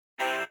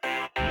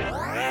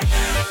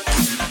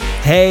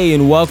Hey,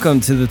 and welcome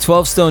to the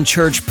 12 Stone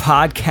Church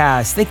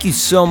podcast. Thank you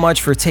so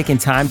much for taking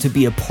time to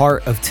be a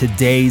part of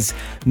today's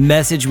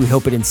message. We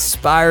hope it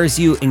inspires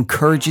you,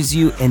 encourages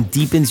you, and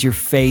deepens your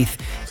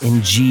faith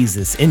in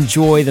Jesus.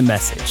 Enjoy the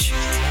message.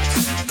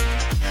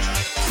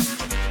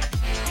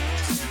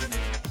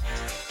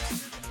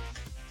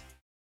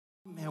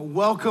 Man,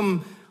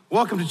 welcome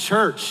to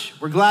church.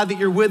 We're glad that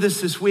you're with us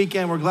this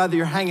weekend. We're glad that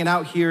you're hanging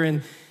out here.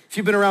 And if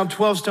you've been around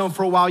 12 Stone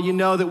for a while, you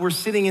know that we're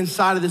sitting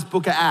inside of this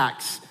book of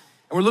Acts.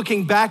 And we're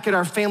looking back at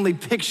our family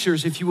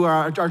pictures, if you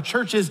are, our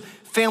church's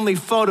family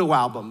photo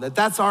album.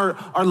 That's our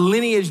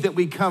lineage that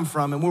we come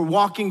from. And we're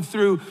walking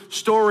through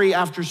story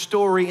after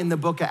story in the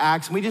book of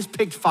Acts. And we just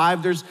picked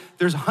 5.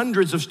 There's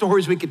hundreds of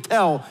stories we could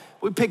tell.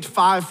 We picked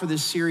 5 for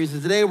this series.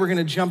 And today we're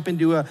gonna jump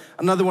into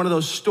another one of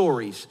those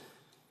stories.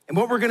 And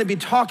what we're gonna be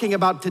talking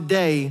about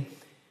today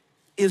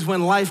is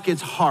when life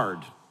gets hard.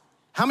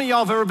 How many of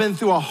y'all have ever been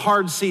through a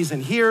hard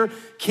season? Here,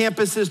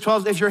 campuses,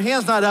 12, if your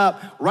hand's not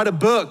up, write a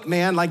book,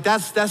 man. Like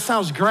that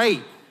sounds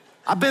great.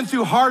 I've been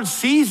through hard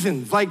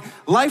seasons. Like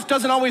life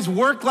doesn't always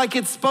work like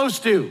it's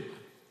supposed to.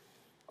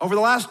 Over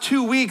the last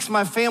 2 weeks,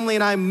 my family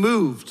and I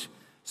moved.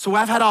 So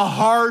I've had a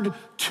hard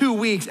 2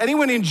 weeks.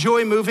 Anyone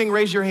enjoy moving?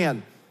 Raise your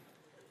hand.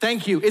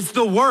 Thank you. It's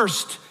the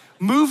worst.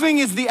 Moving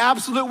is the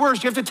absolute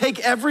worst. You have to take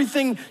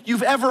everything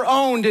you've ever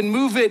owned and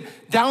move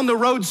it down the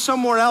road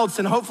somewhere else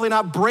and hopefully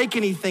not break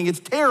anything.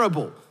 It's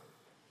terrible.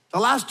 The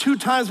last 2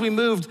 times we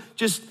moved,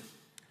 just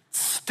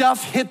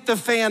stuff hit the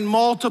fan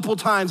multiple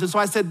times. And so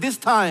I said, this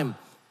time,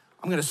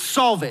 I'm gonna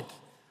solve it.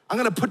 I'm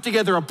gonna put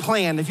together a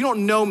plan. If you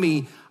don't know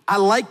me, I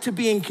like to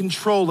be in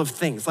control of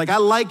things. I'm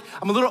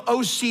a little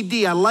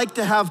OCD. I like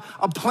to have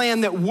a plan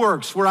that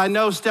works where I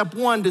know step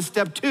 1 to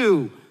step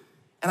 2.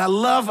 And I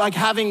love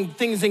having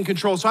things in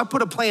control. So I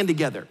put a plan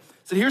together.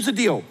 So here's the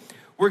deal.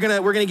 We're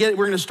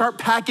gonna start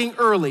packing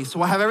early. So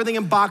we'll have everything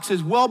in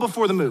boxes well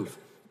before the move.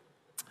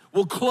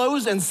 We'll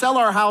close and sell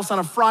our house on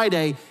a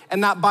Friday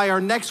and not buy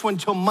our next one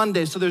till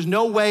Monday. So there's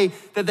no way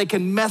that they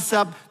can mess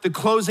up the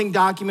closing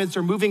documents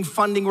or moving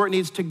funding where it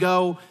needs to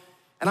go.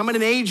 And I'm at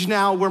an age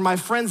now where my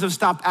friends have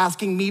stopped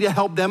asking me to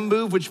help them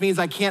move, which means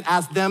I can't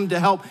ask them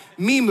to help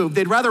me move.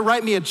 They'd rather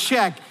write me a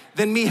check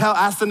than me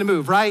ask them to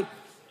move, right?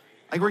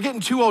 Like we're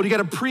getting too old. You got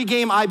a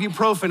pregame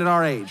ibuprofen at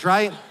our age,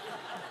 right?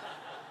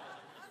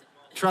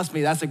 Trust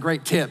me, that's a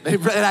great tip.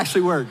 It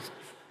actually works.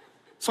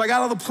 So I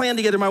got all the plan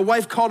together. My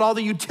wife called all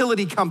the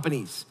utility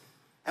companies.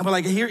 And we're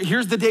like,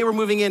 here's the day we're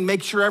moving in.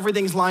 Make sure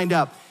everything's lined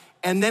up.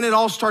 And then it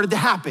all started to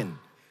happen.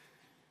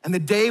 And the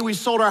day we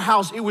sold our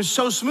house, it was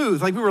so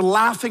smooth. Like we were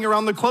laughing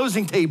around the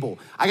closing table.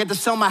 I got to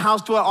sell my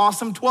house to an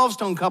awesome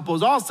 12-stone couple. It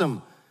was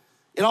awesome.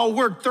 It all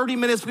worked. 30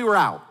 minutes, we were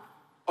out.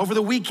 Over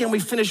the weekend, we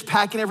finished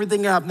packing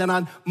everything up. And then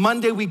on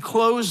Monday, we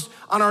closed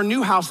on our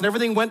new house and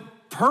everything went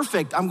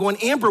perfect. I'm going,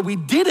 Amber, we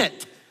did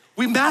it.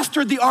 We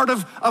mastered the art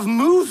of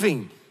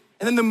moving.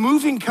 And then the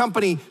moving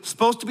company,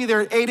 supposed to be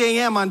there at 8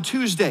 a.m. on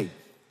Tuesday.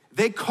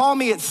 They call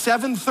me at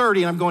 7:30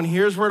 and I'm going,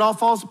 here's where it all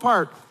falls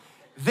apart.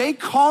 They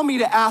call me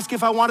to ask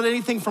if I wanted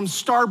anything from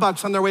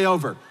Starbucks on their way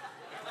over.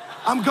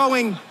 I'm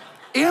going,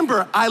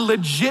 Amber, I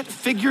legit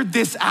figured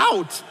this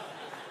out.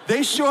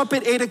 They show up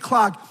at 8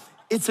 o'clock.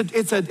 It's a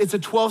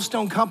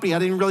 12-stone company. I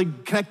didn't really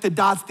connect the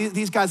dots.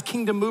 These guys,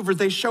 Kingdom Movers,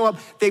 they show up.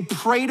 They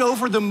prayed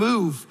over the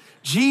move.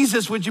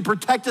 Jesus, would you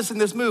protect us in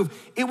this move?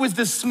 It was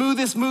the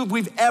smoothest move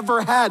we've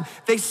ever had.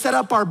 They set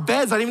up our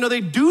beds. I didn't even know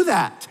they'd do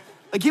that.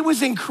 Like it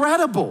was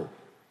incredible.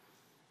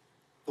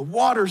 The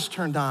water's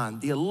turned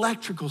on. The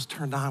electrical's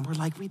turned on. We're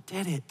like, we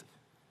did it.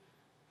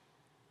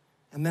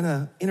 And then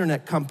an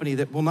internet company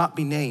that will not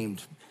be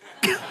named,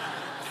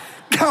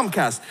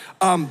 Comcast,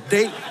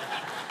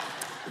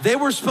 they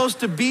were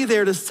supposed to be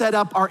there to set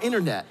up our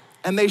internet.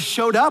 And they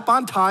showed up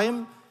on time.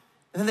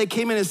 And then they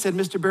came in and said,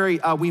 Mr. Berry,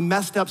 we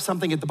messed up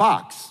something at the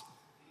box.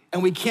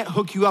 And we can't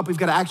hook you up. We've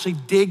got to actually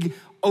dig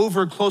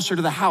over closer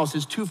to the house.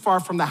 It's too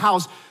far from the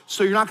house.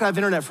 So you're not gonna have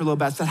internet for a little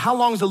bit. I said, how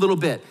long is a little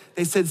bit?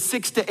 They said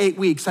 6 to 8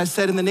 weeks. I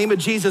said, in the name of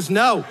Jesus,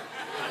 no,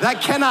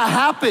 that cannot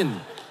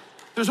happen.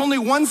 There's only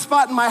one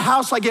spot in my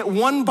house I get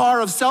 1 bar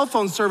of cell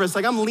phone service.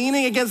 Like I'm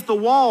leaning against the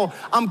wall.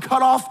 I'm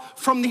cut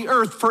off from the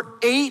earth. For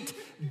 8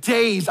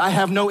 days, I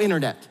have no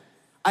internet.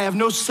 I have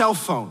no cell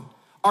phone.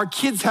 Our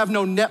kids have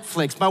no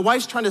Netflix. My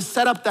wife's trying to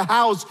set up the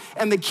house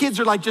and the kids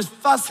are like just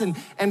fussing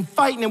and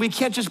fighting and we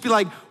can't just be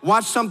like,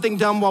 watch something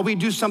dumb while we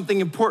do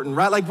something important,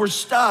 right? Like we're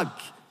stuck.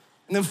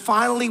 And then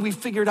finally we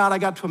figured out, I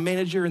got to a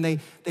manager and they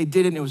did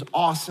it and it was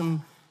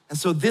awesome. And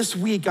so this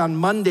week on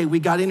Monday,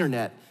 we got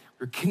internet.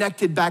 We're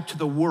connected back to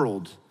the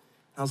world.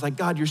 And I was like,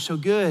 God, you're so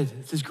good.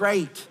 This is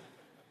great.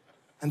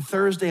 And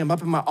Thursday, I'm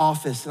up in my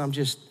office and I'm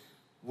just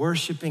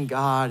worshiping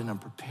God and I'm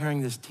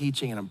preparing this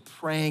teaching and I'm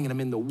praying and I'm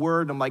in the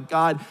word. And I'm like,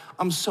 God,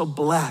 I'm so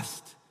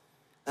blessed.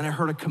 And I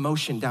heard a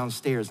commotion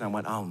downstairs and I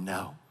went, oh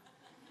no.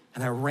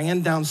 And I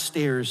ran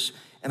downstairs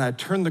and I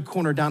turned the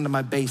corner down to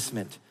my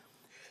basement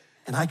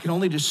and I can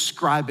only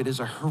describe it as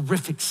a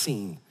horrific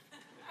scene.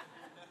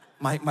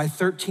 My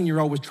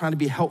 13-year-old was trying to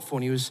be helpful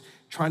and he was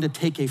trying to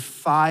take a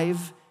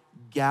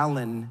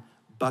 5-gallon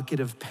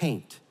bucket of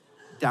paint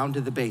down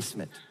to the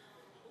basement.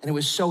 and it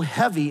was so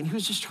heavy, and he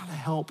was just trying to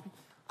help.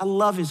 I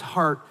love his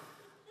heart,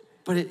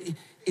 but it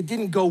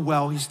didn't go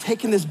well. He's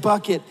taking this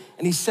bucket,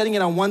 and he's setting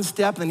it on one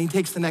step, and then he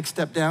takes the next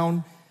step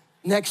down,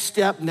 next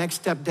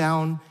step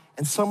down,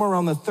 and somewhere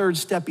on the third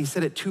step, he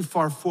set it too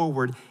far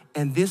forward,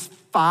 and this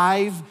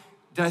 5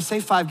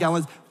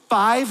 gallons?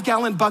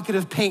 5-gallon bucket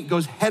of paint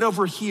goes head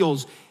over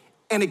heels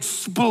and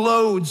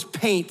explodes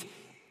paint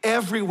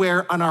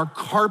everywhere on our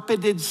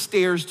carpeted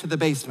stairs to the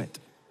basement.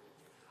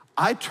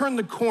 I turn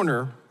the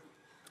corner,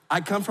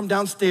 I come from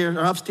downstairs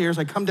or upstairs,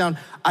 I come down,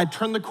 I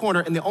turn the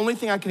corner, and the only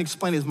thing I can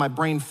explain is my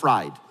brain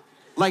fried.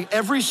 Like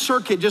every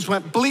circuit just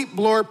went bleep,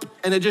 blorp,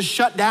 and it just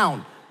shut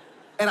down.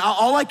 And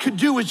all I could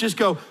do was just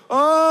go,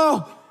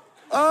 oh,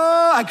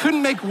 I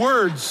couldn't make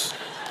words.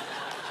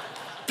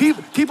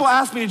 People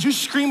asked me, did you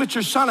scream at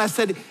your son? I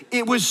said,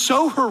 it was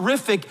so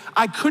horrific,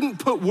 I couldn't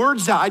put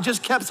words out. I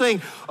just kept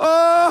saying,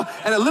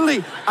 oh, and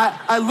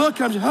I look,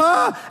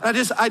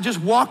 and I just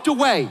walked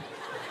away.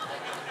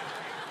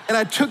 And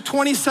I took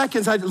 20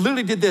 seconds, I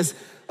literally did this,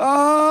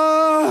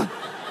 oh,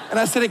 and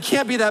I said, it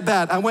can't be that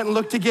bad. I went and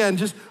looked again,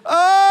 it's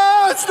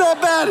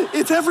not bad.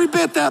 It's every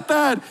bit that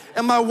bad.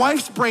 And my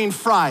wife's brain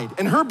fried.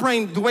 And her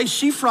brain, the way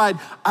she fried,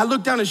 I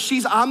looked down and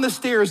she's on the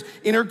stairs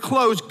in her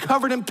clothes,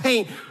 covered in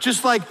paint,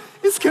 just like,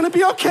 it's gonna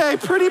be okay,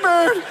 pretty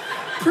bird,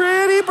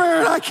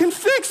 I can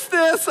fix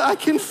this, I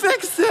can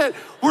fix it.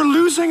 We're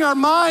losing our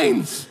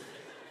minds.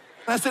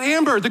 And I said,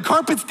 Amber, the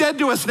carpet's dead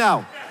to us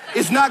now.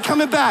 It's not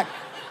coming back.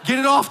 Get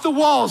it off the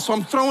walls. So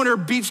I'm throwing her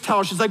beach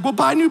towels. She's like, well,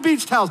 buy new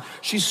beach towels.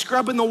 She's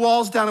scrubbing the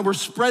walls down and we're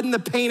spreading the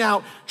paint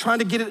out, trying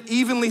to get it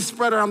evenly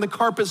spread around the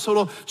carpet so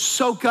it'll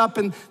soak up.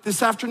 And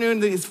this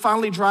afternoon, it's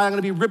finally dry. I'm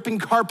gonna be ripping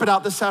carpet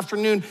out this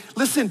afternoon.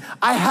 Listen,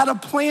 I had a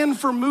plan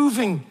for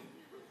moving.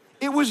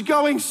 It was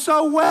going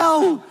so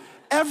well.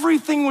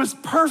 Everything was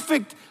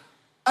perfect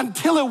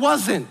until it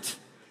wasn't.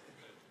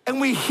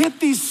 And we hit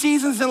these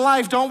seasons in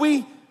life, don't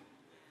we?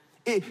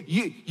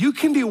 You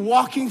can be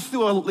walking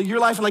through your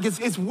life and like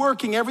it's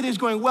working, everything's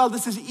going well,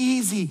 this is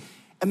easy,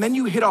 and then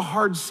you hit a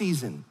hard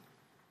season.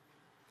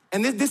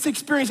 And this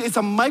experience, it's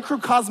a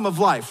microcosm of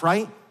life,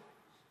 right?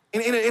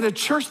 In a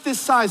church this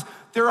size,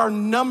 there are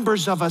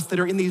numbers of us that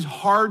are in these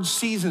hard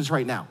seasons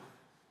right now,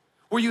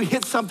 where you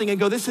hit something and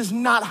go, this is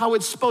not how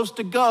it's supposed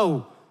to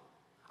go.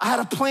 I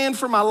had a plan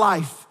for my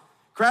life.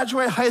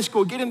 Graduate high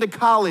school, get into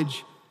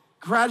college,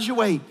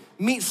 graduate,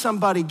 meet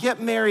somebody, get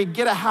married,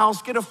 get a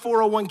house, get a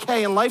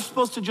 401k, and life's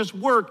supposed to just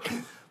work.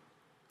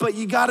 But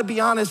you gotta be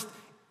honest,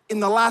 in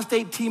the last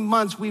 18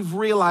 months, we've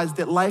realized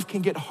that life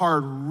can get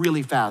hard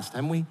really fast,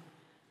 haven't we?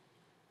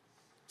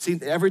 See,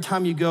 every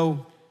time you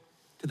go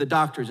to the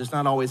doctors, it's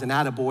not always an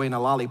attaboy and a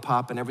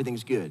lollipop and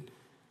everything's good.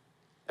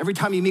 Every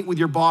time you meet with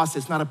your boss,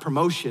 it's not a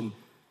promotion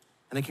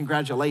and a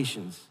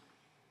congratulations.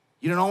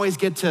 You don't always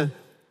get to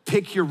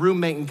pick your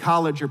roommate in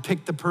college or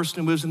pick the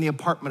person who lives in the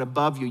apartment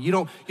above you. You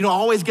don't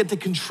always get to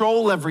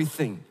control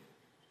everything.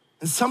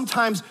 And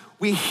sometimes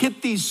we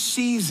hit these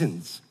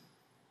seasons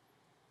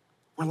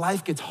where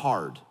life gets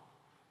hard.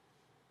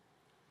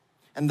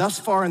 And thus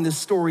far in this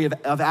story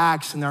of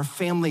Acts and our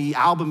family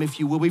album, if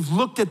you will, we've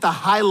looked at the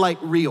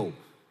highlight reel.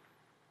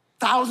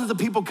 Thousands of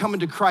people coming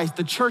to Christ,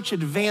 the church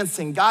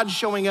advancing, God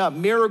showing up,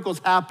 miracles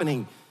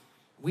happening.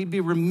 We'd be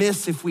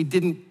remiss if we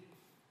didn't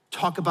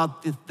talk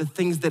about the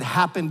things that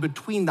happen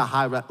between the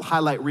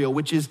highlight reel,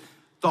 which is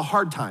the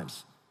hard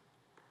times.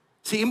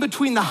 See, in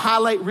between the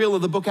highlight reel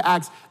of the book of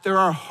Acts, there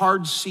are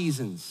hard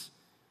seasons.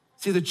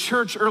 See, the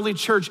church, early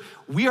church,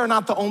 we are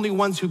not the only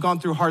ones who've gone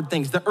through hard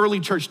things. The early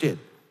church did.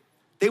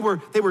 They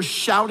were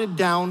shouted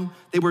down,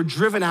 they were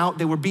driven out,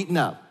 they were beaten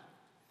up.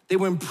 They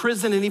were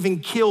imprisoned and even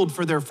killed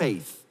for their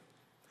faith.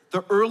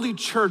 The early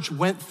church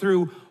went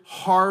through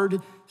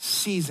hard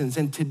seasons,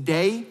 and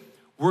today,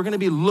 we're gonna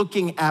be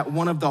looking at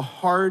one of the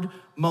hard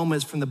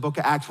moments from the book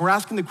of Acts. We're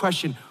asking the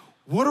question,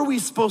 what are we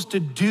supposed to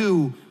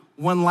do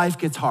when life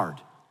gets hard?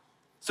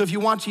 So if you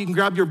want to, you can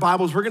grab your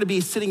Bibles. We're gonna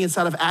be sitting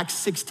inside of Acts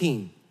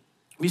 16.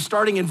 We're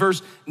starting in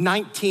verse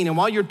 19. And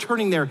while you're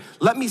turning there,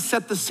 let me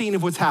set the scene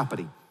of what's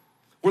happening.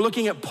 We're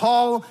looking at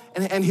Paul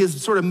and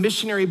his sort of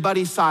missionary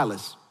buddy,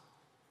 Silas.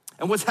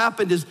 And what's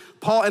happened is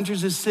Paul enters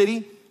his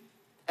city,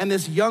 and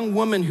this young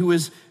woman who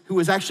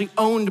was actually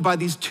owned by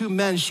these two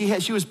men,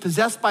 she was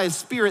possessed by a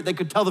spirit that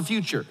could tell the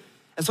future.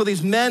 And so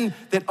these men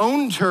that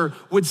owned her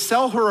would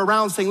sell her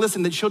around saying,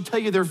 listen, that she'll tell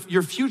you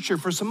your future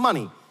for some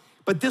money.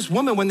 But this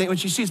woman, when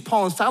she sees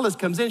Paul and Silas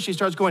comes in, she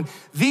starts going,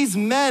 these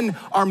men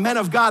are men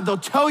of God. They'll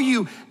tell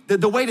you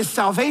the way to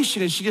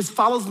salvation. And she just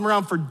follows them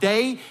around for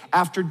day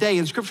after day.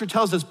 And scripture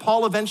tells us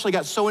Paul eventually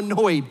got so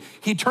annoyed,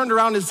 he turned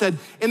around and said,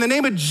 in the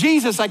name of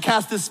Jesus, I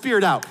cast this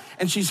spirit out.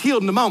 And she's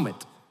healed in a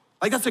moment.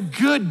 Like that's a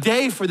good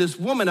day for this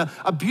woman,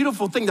 a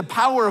beautiful thing, the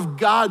power of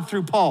God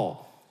through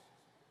Paul.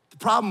 The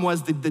problem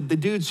was the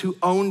dudes who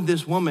owned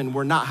this woman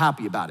were not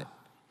happy about it.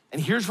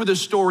 And here's where the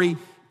story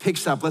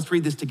picks up. Let's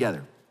read this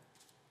together.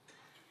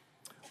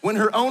 When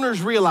her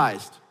owners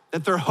realized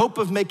that their hope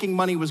of making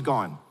money was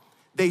gone,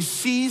 they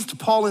seized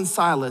Paul and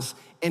Silas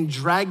and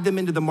dragged them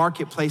into the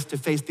marketplace to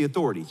face the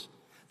authorities.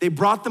 They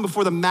brought them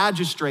before the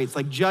magistrates,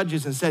 like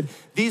judges, and said,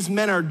 these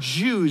men are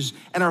Jews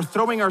and are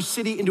throwing our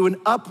city into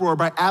an uproar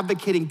by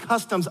advocating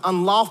customs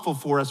unlawful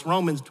for us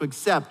Romans to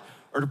accept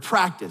or to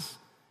practice.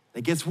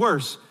 It gets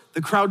worse.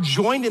 The crowd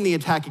joined in the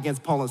attack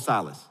against Paul and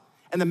Silas,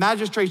 and the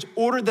magistrates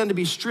ordered them to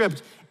be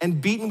stripped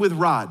and beaten with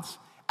rods.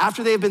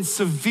 After they had been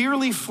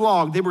severely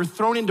flogged, they were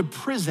thrown into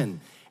prison,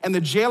 and the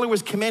jailer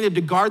was commanded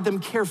to guard them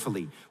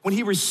carefully. When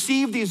he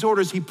received these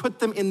orders, he put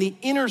them in the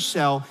inner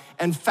cell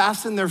and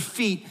fastened their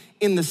feet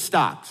in the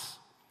stocks.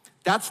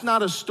 That's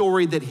not a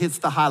story that hits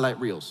the highlight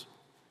reels.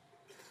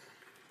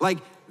 Like,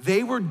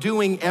 they were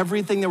doing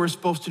everything they were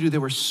supposed to do. They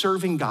were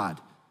serving God.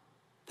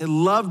 They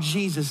loved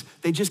Jesus.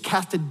 They just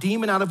cast a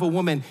demon out of a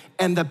woman,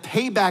 and the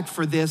payback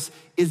for this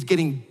is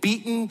getting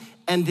beaten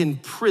and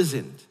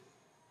imprisoned.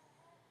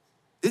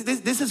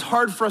 This is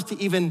hard for us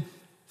to even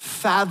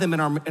fathom in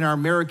our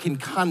American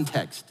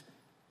context.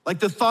 Like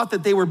the thought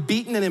that they were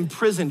beaten and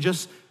imprisoned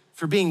just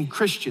for being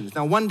Christians.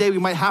 Now, one day we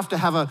might have to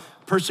have a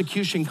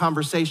persecution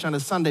conversation on a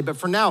Sunday, but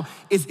for now,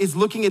 is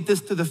looking at this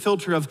through the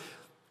filter of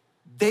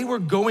they were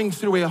going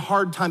through a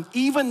hard time,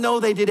 even though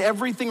they did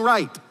everything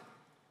right.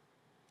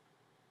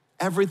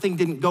 Everything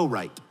didn't go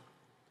right.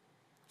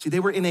 See, they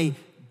were in a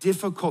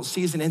difficult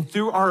season, and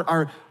through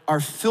our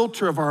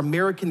filter of our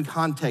American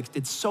context,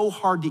 it's so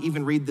hard to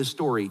even read this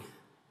story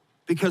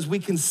because we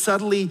can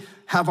subtly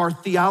have our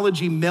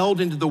theology meld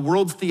into the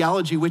world's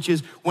theology, which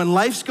is when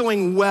life's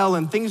going well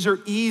and things are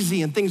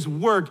easy and things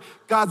work,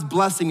 God's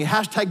blessing you,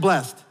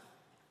 #blessed.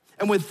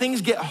 And when things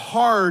get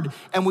hard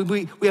and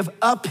we have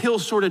uphill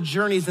sort of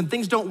journeys and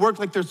things don't work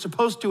like they're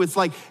supposed to, it's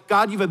like,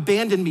 God, you've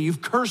abandoned me,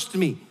 you've cursed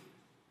me.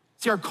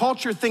 See, our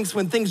culture thinks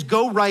when things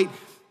go right,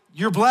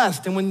 you're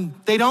blessed, and when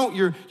they don't,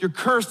 you're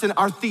cursed, and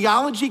our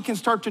theology can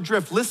start to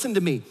drift. Listen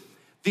to me.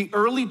 The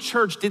early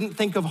church didn't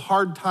think of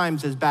hard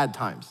times as bad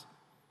times.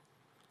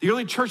 The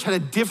early church had a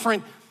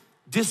different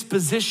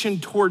disposition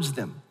towards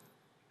them.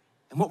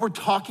 And what we're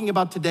talking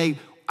about today,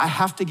 I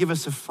have to give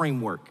us a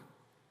framework.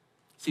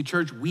 See,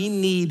 church, we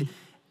need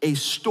a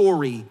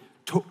story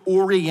to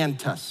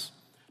orient us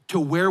to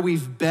where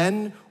we've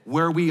been,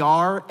 where we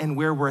are, and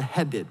where we're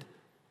headed.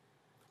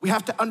 We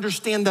have to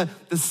understand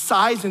the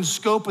size and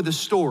scope of the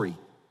story.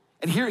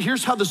 And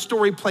here's how the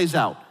story plays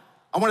out.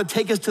 I want to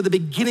take us to the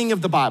beginning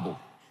of the Bible.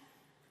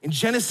 In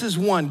Genesis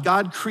 1,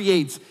 God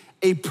creates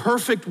a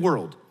perfect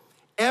world.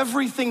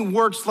 Everything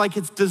works like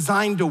it's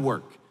designed to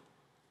work.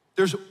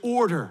 There's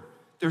order,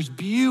 there's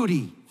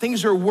beauty,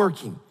 things are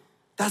working.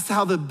 That's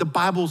how the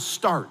Bible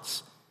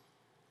starts.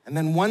 And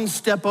then one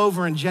step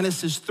over in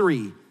Genesis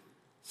 3,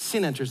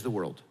 sin enters the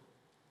world.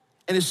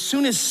 And as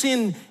soon as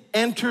sin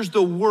enters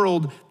the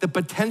world, the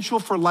potential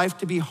for life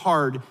to be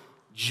hard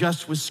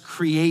just was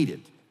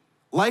created.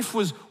 Life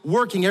was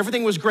working,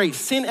 everything was great.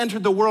 Sin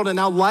entered the world, and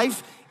now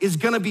life is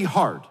gonna be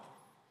hard.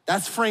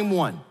 That's frame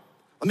one.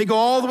 Let me go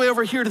all the way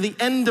over here to the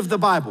end of the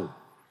Bible.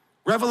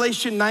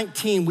 Revelation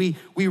 19, we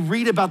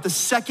read about the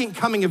second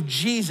coming of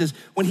Jesus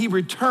when he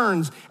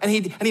returns and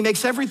he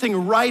makes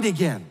everything right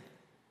again.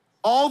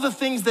 All the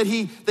things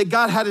that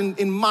God had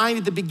in mind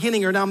at the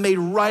beginning are now made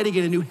right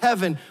again. A new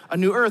heaven, a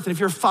new earth. And if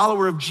you're a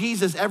follower of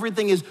Jesus,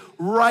 everything is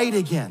right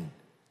again.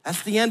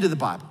 That's the end of the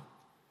Bible.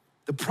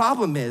 The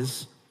problem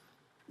is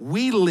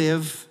we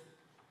live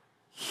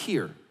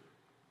here.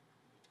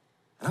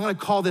 And I'm gonna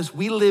call this,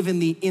 we live in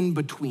the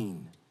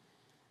in-between.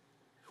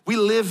 We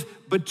live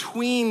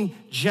between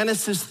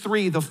Genesis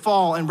 3, the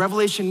fall, and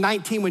Revelation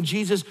 19, when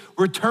Jesus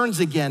returns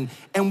again.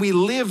 And we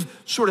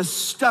live sort of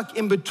stuck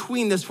in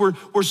between this.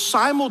 We're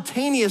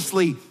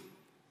simultaneously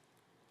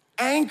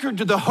anchored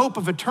to the hope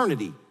of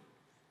eternity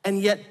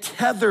and yet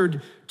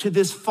tethered to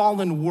this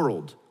fallen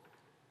world.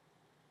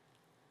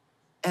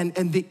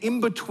 And the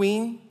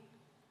in-between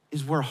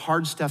is where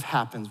hard stuff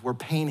happens, where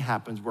pain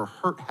happens, where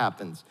hurt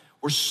happens,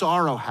 where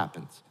sorrow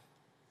happens.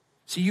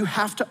 So you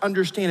have to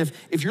understand,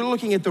 if you're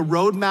looking at the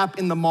roadmap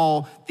in the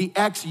mall, the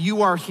X,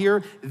 you are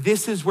here,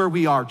 this is where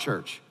we are,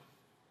 church.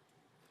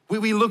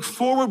 We look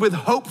forward with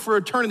hope for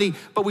eternity,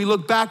 but we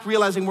look back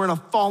realizing we're in a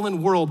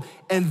fallen world,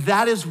 and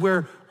that is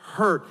where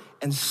hurt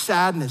and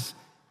sadness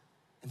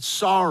and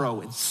sorrow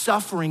and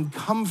suffering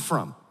come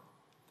from.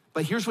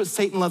 But here's what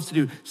Satan loves to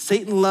do.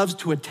 Satan loves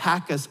to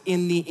attack us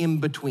in the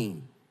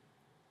in-between.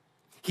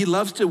 He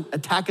loves to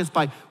attack us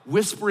by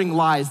whispering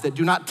lies that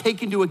do not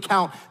take into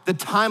account the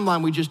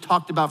timeline we just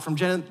talked about from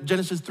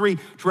Genesis 3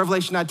 to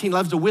Revelation 19. He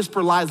loves to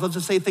whisper lies, loves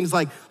to say things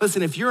like,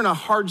 listen, if you're in a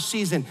hard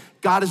season,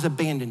 God has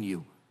abandoned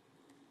you.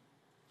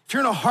 If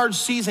you're in a hard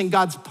season,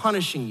 God's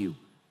punishing you.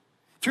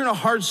 If you're in a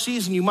hard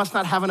season, you must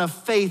not have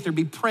enough faith or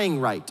be praying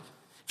right.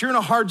 If you're in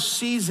a hard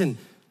season,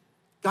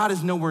 God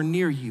is nowhere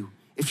near you.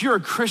 If you're a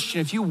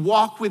Christian, if you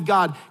walk with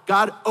God,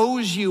 God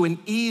owes you an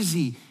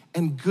easy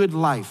and good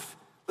life.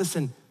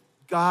 Listen,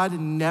 God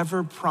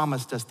never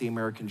promised us the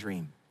American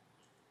dream.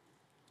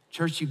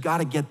 Church, you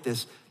gotta get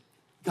this.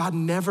 God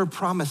never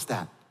promised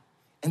that.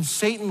 And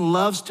Satan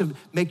loves to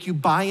make you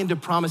buy into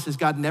promises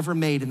God never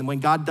made. And when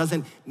God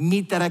doesn't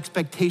meet that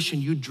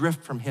expectation, you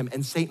drift from him.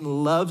 And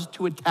Satan loves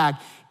to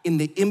attack in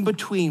the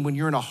in-between when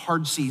you're in a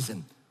hard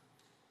season.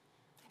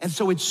 And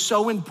so it's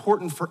so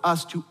important for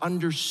us to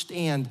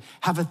understand,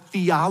 have a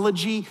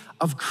theology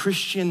of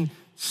Christian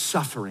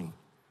suffering.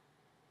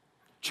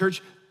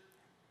 Church,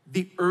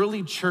 the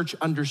early church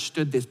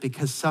understood this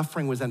because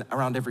suffering was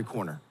around every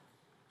corner.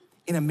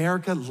 In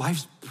America,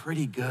 life's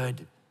pretty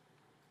good.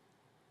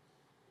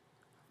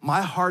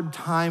 My hard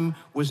time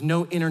was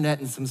no internet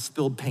and some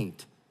spilled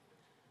paint.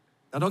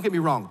 Now, don't get me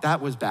wrong,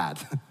 that was bad.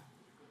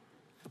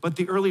 But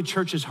the early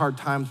church's hard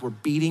times were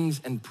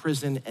beatings and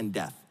prison and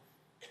death.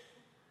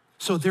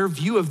 So their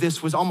view of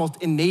this was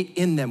almost innate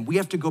in them. We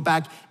have to go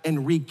back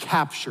and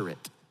recapture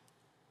it.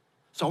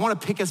 So I wanna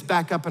pick us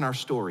back up in our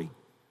story.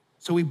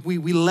 So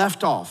we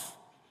left off.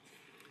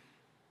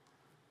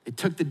 They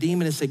took the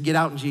demon and said, get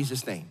out in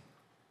Jesus' name.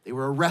 They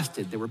were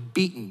arrested, they were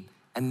beaten,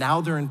 and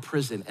now they're in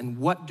prison. And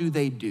what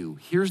do?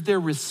 Here's their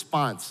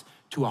response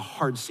to a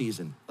hard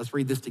season. Let's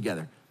read this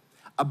together.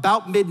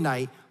 About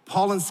midnight,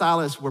 Paul and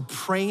Silas were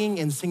praying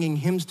and singing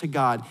hymns to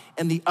God,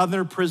 and the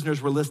other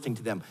prisoners were listening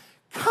to them.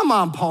 Come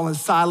on, Paul and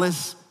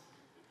Silas.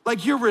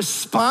 Like, your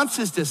response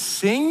is to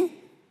sing?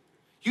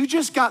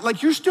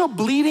 You're still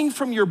bleeding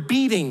from your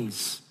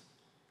beatings.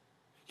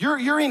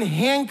 You're in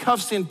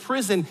handcuffs in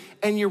prison,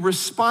 and your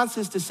response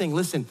is to sing.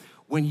 Listen,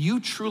 when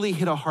you truly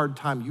hit a hard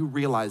time, you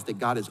realize that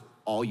God is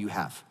all you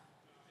have.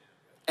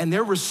 And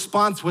their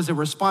response was a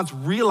response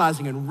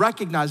realizing and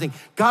recognizing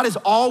God is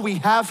all we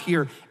have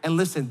here. And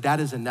listen, that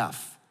is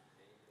enough.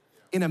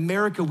 In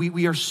America,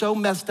 we are so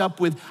messed up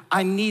with,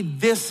 I need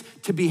this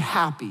to be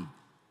happy.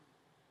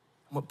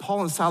 What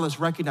Paul and Silas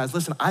recognized,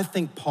 listen, I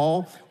think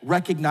Paul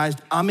recognized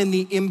I'm in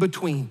the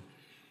in-between.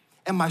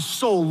 And my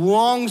soul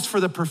longs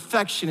for the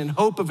perfection and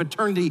hope of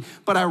eternity,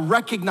 but I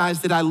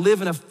recognize that I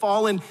live in a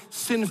fallen,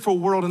 sinful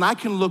world. And I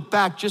can look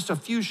back just a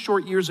few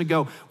short years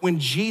ago when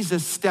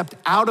Jesus stepped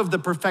out of the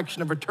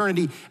perfection of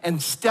eternity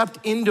and stepped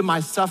into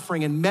my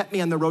suffering and met me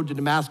on the road to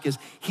Damascus.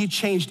 He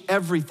changed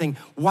everything.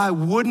 Why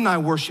wouldn't I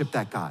worship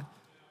that God?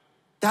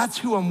 That's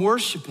who I'm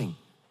worshiping.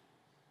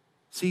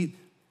 See,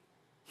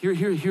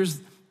 here's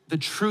the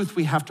truth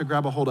we have to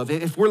grab a hold of.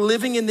 If we're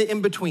living in the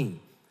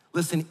in-between,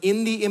 listen,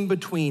 in the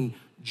in-between,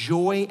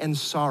 joy and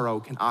sorrow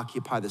can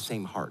occupy the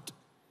same heart.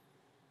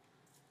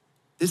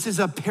 This is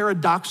a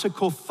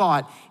paradoxical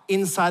thought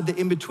inside the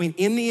in-between.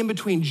 In the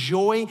in-between,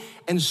 joy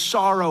and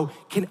sorrow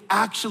can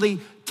actually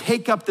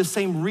take up the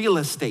same real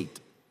estate.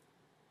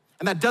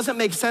 And that doesn't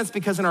make sense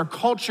because in our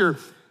culture,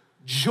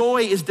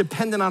 joy is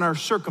dependent on our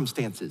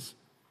circumstances.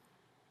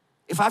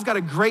 If I've got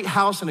a great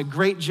house and a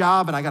great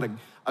job and I got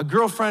a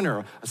girlfriend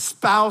or a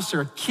spouse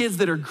or kids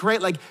that are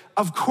great, like,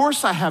 of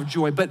course I have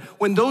joy. But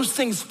when those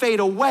things fade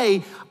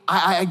away,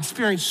 I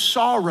experience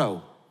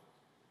sorrow.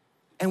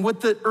 And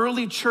what the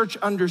early church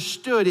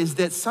understood is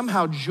that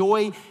somehow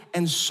joy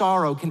and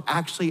sorrow can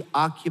actually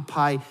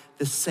occupy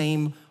the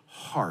same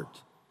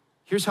heart.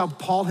 Here's how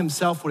Paul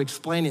himself would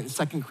explain it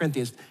in 2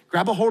 Corinthians.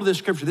 Grab a hold of this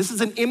scripture. This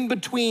is an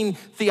in-between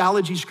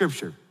theology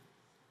scripture.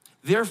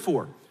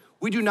 Therefore,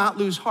 we do not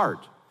lose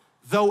heart.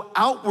 Though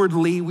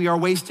outwardly we are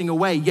wasting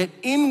away, yet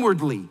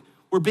inwardly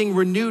we're being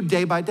renewed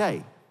day by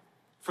day.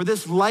 For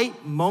this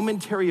light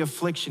momentary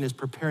affliction is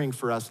preparing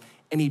for us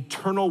an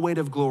eternal weight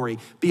of glory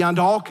beyond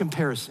all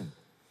comparison,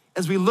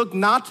 as we look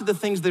not to the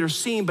things that are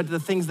seen, but to the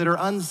things that are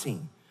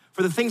unseen.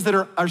 For the things that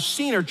are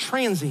seen are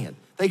transient.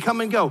 They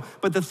come and go,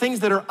 but the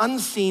things that are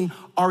unseen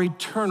are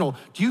eternal.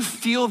 Do you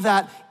feel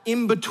that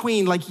in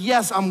between? Like,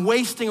 yes, I'm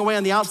wasting away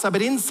on the outside,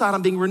 but inside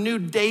I'm being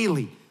renewed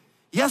daily.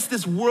 Yes,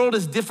 this world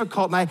is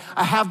difficult and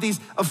I have these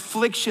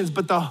afflictions,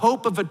 but the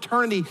hope of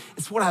eternity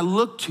is what I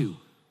look to.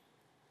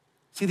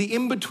 See, the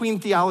in-between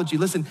theology,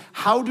 listen,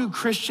 how do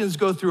Christians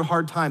go through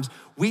hard times?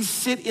 We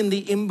sit in the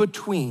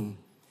in-between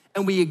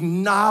and we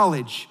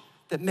acknowledge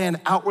that,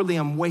 man, outwardly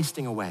I'm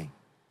wasting away.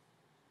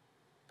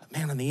 But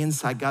man, on the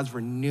inside, God's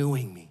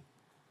renewing me.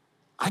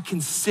 I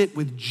can sit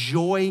with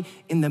joy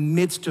in the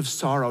midst of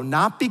sorrow,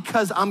 not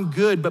because I'm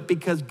good, but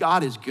because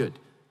God is good.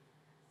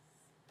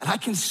 And I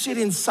can sit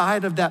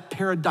inside of that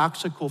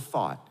paradoxical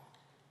thought.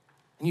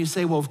 And you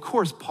say, well, of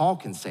course, Paul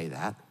can say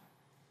that.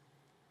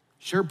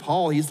 Sure,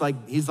 Paul, he's like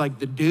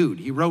the dude.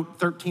 He wrote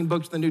 13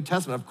 books in the New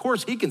Testament. Of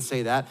course, he can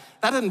say that.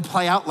 That doesn't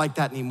play out like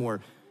that anymore.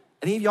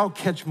 Any of y'all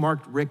catch Mark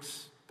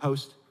Richt's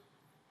post?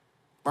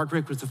 Mark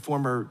Richt was the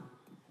former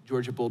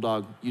Georgia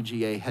Bulldog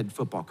UGA head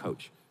football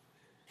coach.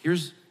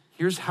 Here's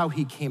how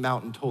he came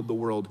out and told the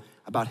world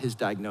about his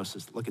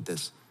diagnosis. Look at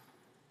this.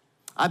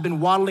 I've been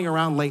waddling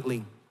around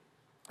lately,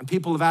 and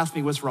people have asked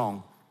me what's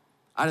wrong.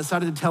 I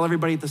decided to tell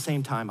everybody at the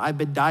same time. I've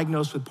been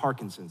diagnosed with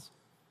Parkinson's.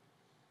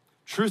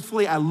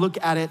 Truthfully, I look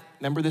at it,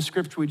 remember the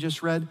scripture we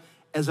just read,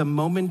 as a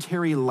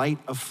momentary light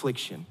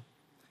affliction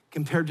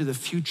compared to the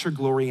future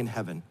glory in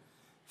heaven.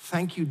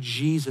 Thank you,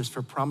 Jesus,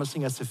 for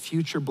promising us a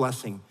future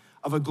blessing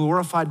of a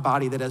glorified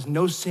body that has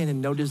no sin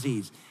and no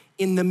disease.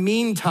 In the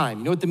meantime,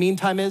 you know what the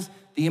meantime is?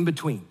 The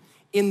in-between.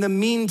 In the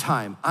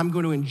meantime, I'm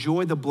going to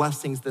enjoy the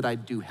blessings that I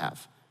do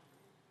have.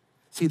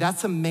 See,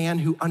 that's a man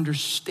who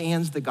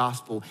understands the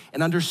gospel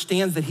and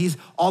understands that he's,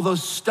 although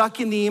stuck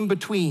in the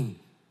in-between,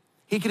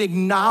 He can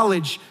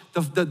acknowledge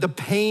the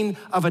pain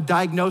of a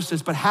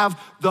diagnosis, but have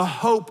the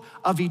hope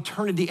of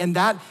eternity. And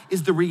that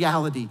is the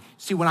reality.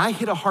 See, when I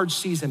hit a hard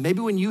season, maybe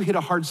when you hit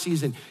a hard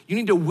season, you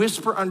need to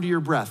whisper under your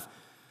breath,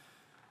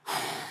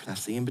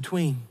 that's the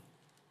in-between.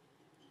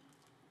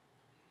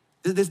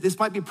 This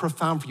might be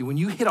profound for you. When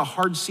you hit a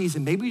hard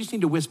season, maybe you just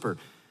need to whisper,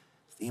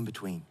 it's the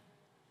in-between.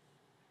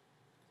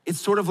 It's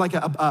sort of like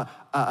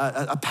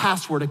a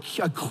password,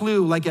 a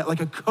clue, like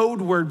a code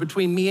word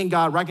between me and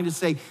God, where I can just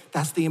say,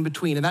 that's the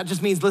in-between. And that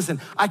just means, listen,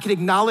 I can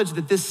acknowledge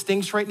that this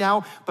stinks right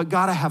now, but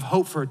God, I have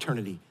hope for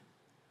eternity.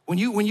 When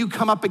you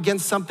come up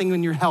against something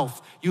in your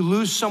health, you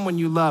lose someone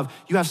you love,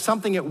 you have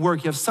something at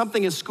work, you have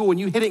something at school, and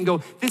you hit it and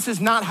go, this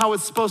is not how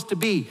it's supposed to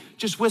be.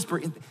 Just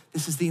whisper,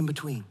 this is the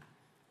in-between.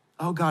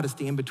 Oh God, it's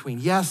the in-between.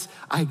 Yes,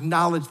 I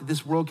acknowledge that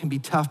this world can be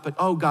tough, but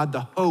oh God,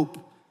 the hope,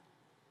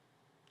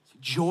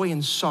 joy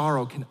and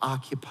sorrow can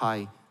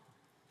occupy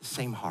the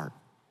same heart.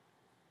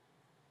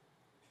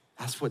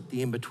 That's what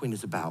the in-between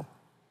is about.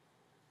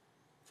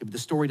 See, but the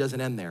story doesn't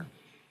end there.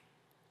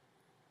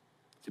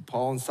 See,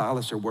 Paul and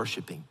Silas are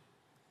worshiping,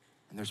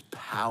 and there's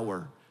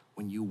power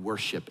when you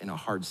worship in a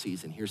hard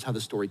season. Here's how the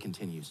story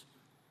continues.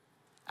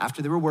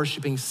 After they were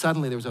worshiping,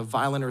 suddenly there was a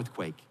violent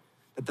earthquake,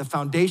 that the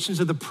foundations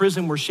of the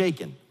prison were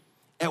shaken.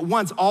 At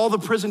once, all the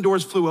prison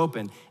doors flew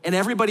open, and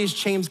everybody's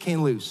chains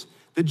came loose.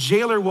 The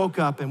jailer woke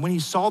up, and when he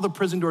saw the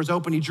prison doors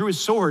open, he drew his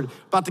sword,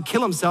 about to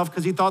kill himself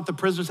because he thought the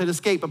prisoners had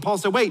escaped. But Paul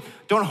said, wait,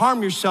 don't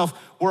harm yourself.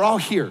 We're all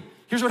here.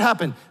 Here's what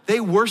happened. They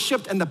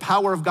worshiped, and the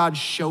power of God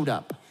showed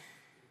up.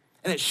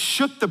 And it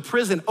shook the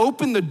prison,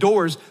 opened the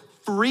doors,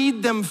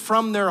 freed them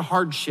from their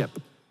hardship.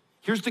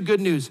 Here's the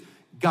good news.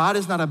 God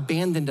has not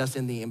abandoned us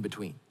in the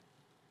in-between.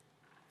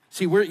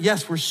 See,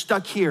 we're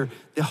stuck here,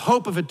 the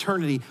hope of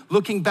eternity,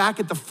 looking back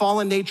at the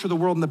fallen nature of the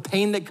world and the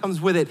pain that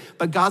comes with it,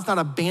 but God's not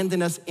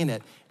abandoned us in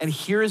it. And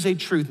here is a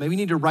truth. Maybe you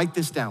need to write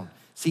this down.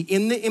 See,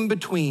 in the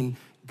in-between,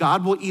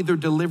 God will either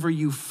deliver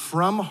you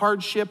from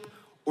hardship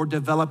or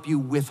develop you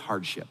with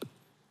hardship.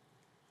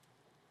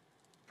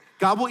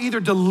 God will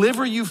either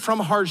deliver you from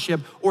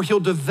hardship or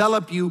he'll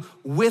develop you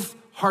with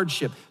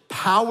hardship.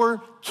 Power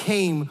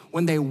came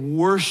when they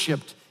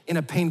worshiped in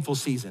a painful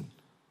season.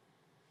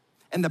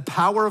 And the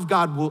power of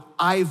God will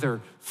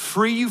either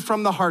free you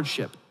from the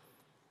hardship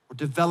or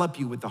develop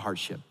you with the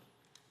hardship.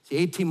 See,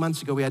 18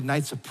 months ago, we had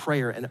nights of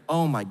prayer, and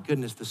oh my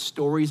goodness, the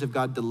stories of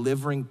God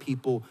delivering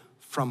people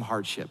from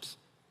hardships.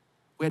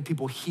 We had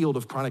people healed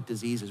of chronic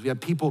diseases. We had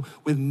people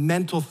with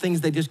mental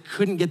things they just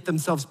couldn't get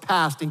themselves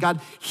past, and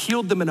God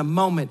healed them in a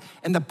moment,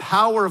 and the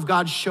power of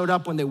God showed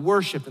up when they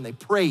worshiped and they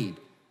prayed.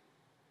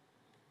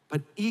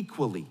 But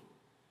equally,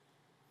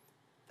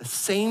 the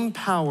same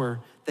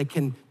power that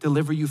can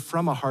deliver you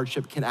from a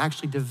hardship can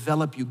actually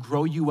develop you,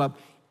 grow you up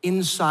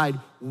inside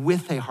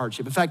with a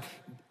hardship. In fact,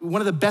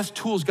 one of the best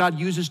tools God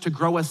uses to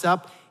grow us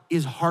up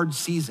is hard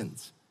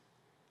seasons.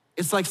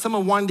 It's like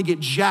someone wanting to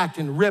get jacked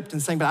and ripped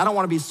and saying, but I don't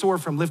want to be sore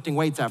from lifting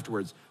weights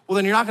afterwards. Well,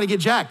 then you're not going to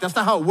get jacked. That's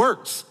not how it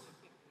works.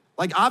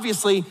 Like,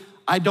 obviously,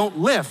 I don't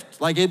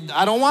lift. I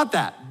don't want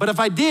that. But if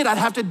I did, I'd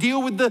have to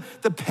deal with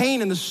the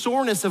pain and the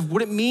soreness of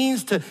what it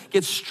means to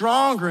get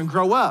stronger and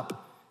grow up.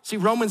 See,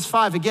 Romans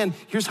 5, again,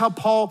 here's how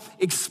Paul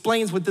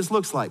explains what this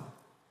looks like.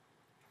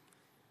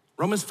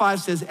 Romans 5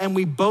 says, and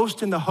we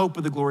boast in the hope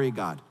of the glory of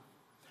God.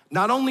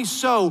 Not only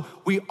so,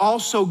 we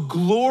also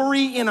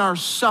glory in our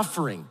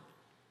suffering.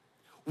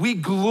 We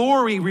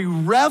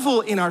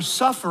revel in our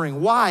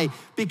suffering. Why?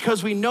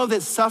 Because we know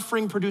that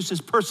suffering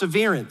produces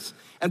perseverance,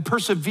 and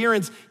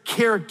perseverance,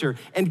 character,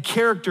 and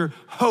character,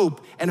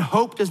 hope. And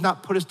hope does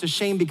not put us to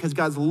shame because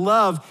God's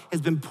love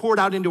has been poured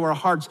out into our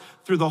hearts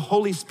through the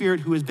Holy Spirit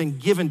who has been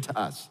given to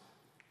us.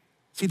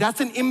 See, that's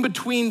an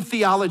in-between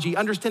theology,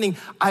 understanding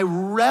I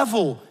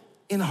revel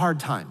in hard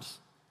times.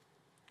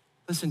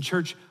 Listen,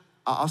 church,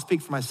 I'll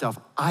speak for myself.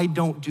 I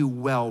don't do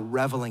well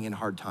reveling in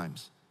hard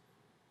times.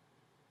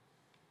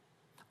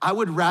 I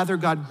would rather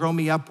God grow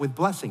me up with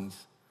blessings.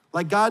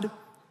 Like, God,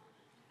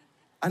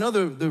 I know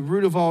the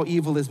root of all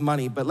evil is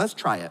money, but let's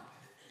try it.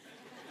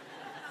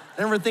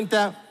 Ever think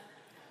that?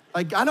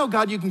 Like, I know,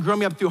 God, you can grow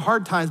me up through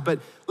hard times, but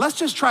let's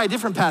just try a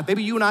different path.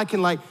 Maybe you and I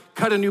can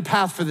cut a new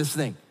path for this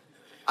thing.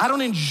 I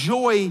don't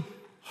enjoy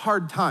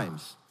hard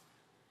times,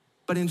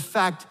 but in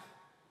fact,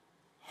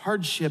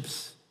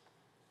 hardships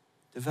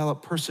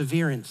develop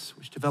perseverance,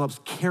 which develops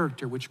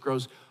character, which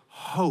grows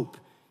hope.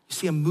 You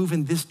see him move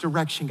in this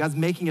direction. God's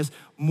making us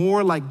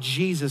more like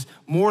Jesus,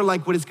 more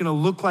like what it's gonna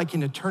look like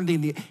in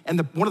eternity.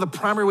 One of the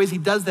primary ways he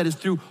does that is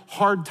through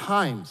hard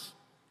times.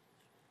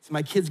 So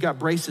my kids got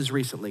braces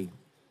recently.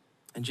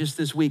 And just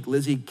this week,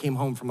 Lizzie came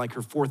home from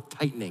her fourth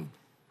tightening.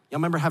 Y'all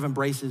remember having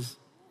braces?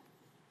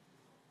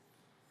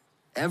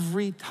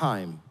 Every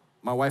time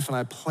my wife and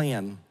I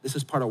plan, this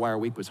is part of why our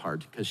week was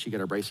hard, because she got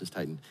her braces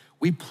tightened.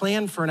 We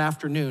plan for an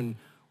afternoon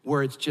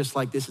where it's just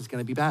like, this is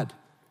gonna be bad.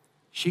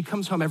 She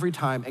comes home every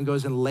time and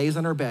goes and lays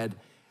on her bed.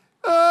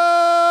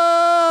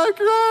 Crying.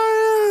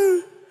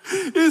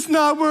 It's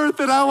not worth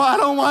it. I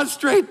don't want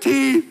straight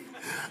teeth.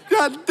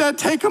 Dad,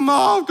 take them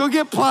off. Go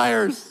get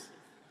pliers.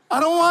 I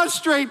don't want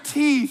straight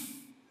teeth.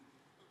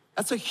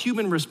 That's a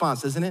human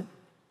response, isn't it?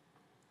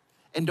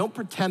 And don't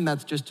pretend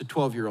that's just a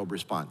 12-year-old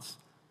response.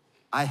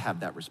 I have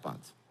that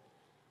response.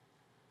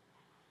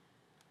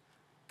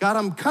 God,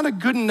 I'm kind of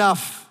good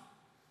enough.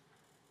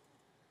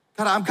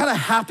 God, I'm kind of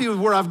happy with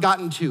where I've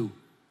gotten to.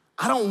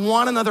 I don't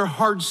want another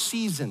hard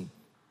season.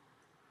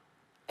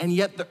 And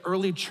yet the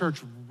early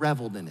church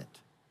reveled in it.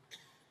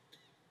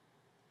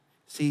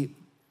 See,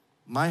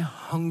 my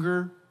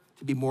hunger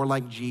to be more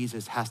like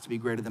Jesus has to be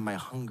greater than my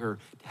hunger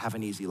to have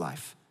an easy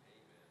life.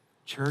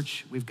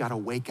 Church, we've got to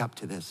wake up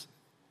to this.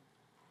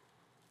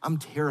 I'm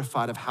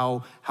terrified of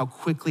how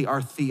quickly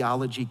our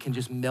theology can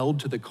just meld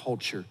to the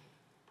culture.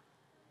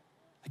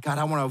 Like, God,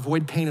 I want to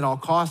avoid pain at all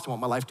costs. I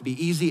want my life to be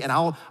easy, and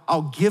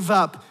I'll give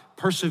up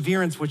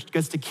perseverance, which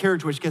gets to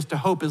character, which gets to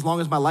hope, as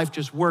long as my life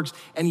just works.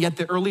 And yet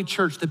the early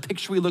church, the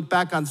picture we look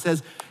back on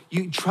says,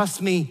 you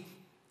trust me,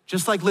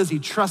 just like Lizzie,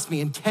 trust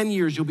me, in 10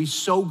 years, you'll be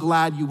so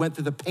glad you went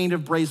through the pain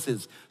of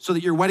braces so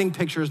that your wedding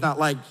picture is not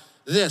like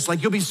this.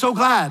 Like, you'll be so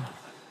glad.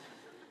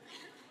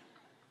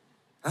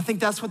 I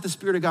think that's what the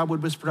Spirit of God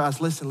would whisper to us.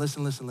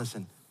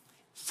 Listen.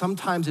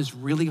 Sometimes it's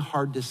really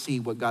hard to see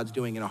what God's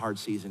doing in a hard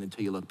season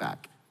until you look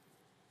back.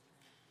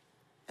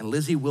 And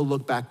Lizzie will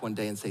look back one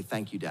day and say,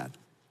 thank you, Dad.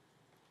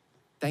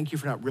 Thank you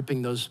for not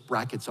ripping those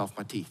brackets off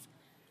my teeth.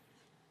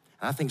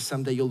 And I think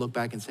someday you'll look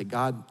back and say,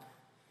 God,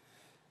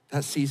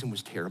 that season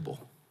was terrible.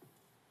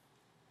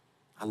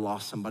 I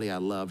lost somebody I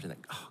loved, and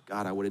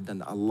God, I would have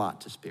done a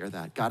lot to spare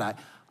that. God,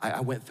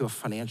 I went through a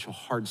financial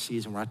hard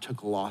season where I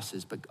took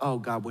losses, but oh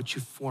God, what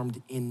you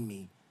formed in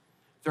me.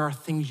 There are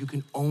things you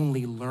can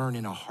only learn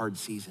in a hard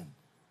season.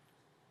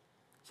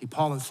 See,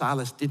 Paul and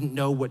Silas didn't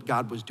know what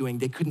God was doing.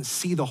 They couldn't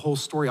see the whole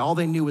story. All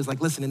they knew was like,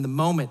 listen, in the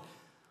moment,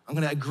 I'm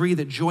gonna agree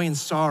that joy and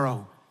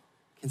sorrow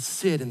can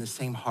sit in the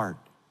same heart.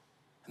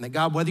 And that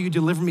God, whether you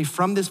deliver me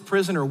from this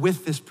prison or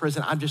with this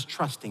prison, I'm just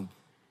trusting.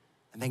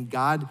 And then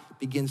God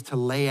begins to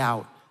lay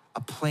out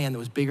a plan that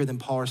was bigger than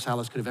Paul or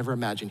Silas could have ever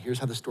imagined. Here's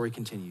how the story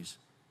continues.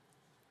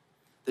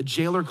 The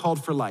jailer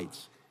called for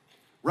lights,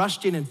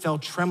 rushed in and fell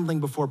trembling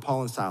before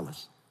Paul and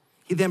Silas.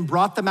 He then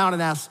brought them out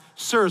and asked,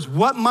 sirs,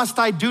 what must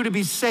I do to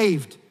be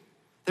saved?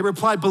 They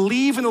replied,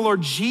 believe in the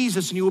Lord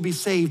Jesus and you will be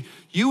saved,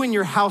 you and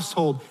your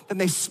household. Then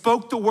they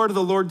spoke the word of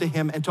the Lord to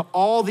him and to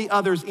all the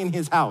others in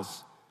his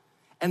house.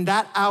 And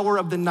that hour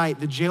of the night,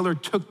 the jailer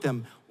took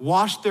them,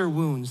 washed their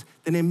wounds.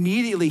 Then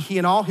immediately he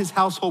and all his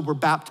household were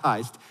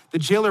baptized. The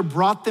jailer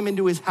brought them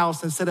into his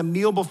house and set a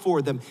meal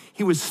before them.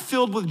 He was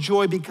filled with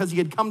joy because he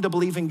had come to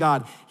believe in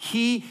God,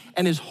 he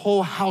and his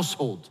whole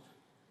household.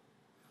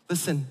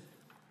 Listen,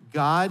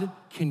 God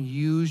can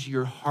use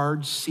your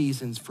hard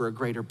seasons for a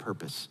greater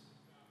purpose.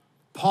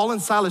 Paul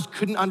and Silas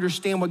couldn't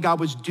understand what God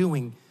was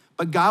doing,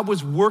 but God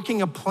was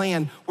working a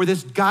plan where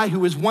this guy who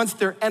was once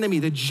their enemy,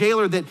 the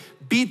jailer that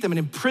beat them and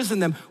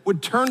imprisoned them,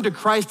 would turn to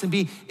Christ and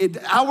be,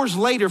 hours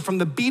later from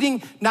the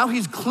beating, now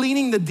he's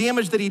cleaning the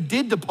damage that he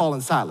did to Paul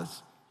and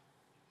Silas.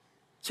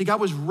 See,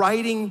 God was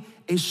writing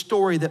a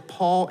story that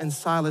Paul and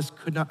Silas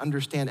could not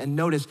understand. And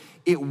notice,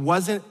 it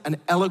wasn't an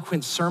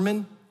eloquent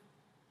sermon.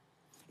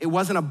 It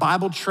wasn't a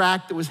Bible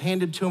tract that was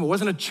handed to him. It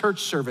wasn't a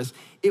church service.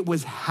 It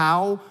was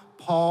how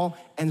Paul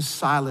and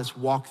Silas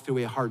walked through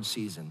a hard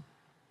season.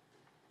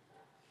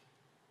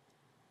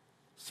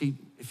 See,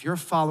 if you're a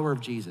follower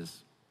of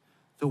Jesus,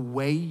 the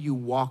way you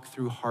walk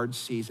through hard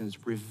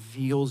seasons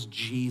reveals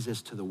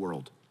Jesus to the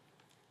world.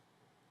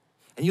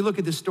 And you look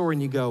at this story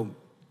and you go,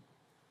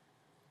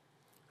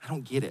 I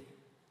don't get it.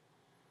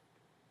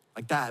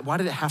 Like that, why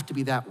did it have to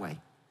be that way?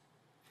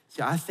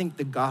 See, I think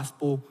the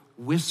gospel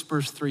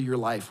whispers through your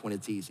life when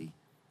it's easy,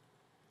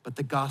 but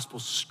the gospel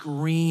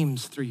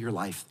screams through your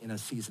life in a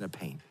season of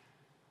pain.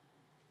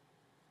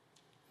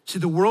 See,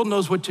 the world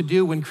knows what to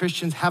do when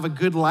Christians have a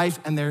good life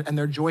and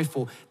they're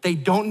joyful. They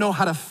don't know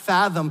how to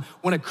fathom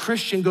when a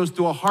Christian goes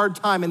through a hard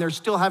time and they're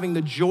still having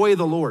the joy of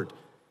the Lord.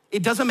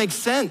 It doesn't make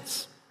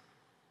sense.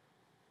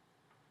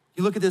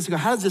 You look at this and go,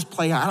 how does this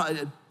play out?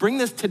 Bring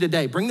this to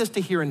today, bring this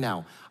to here and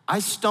now. I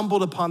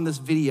stumbled upon this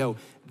video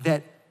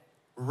that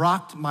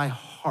rocked my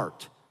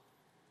heart.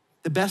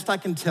 The best I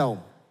can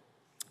tell,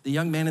 the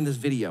young man in this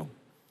video,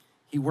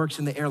 he works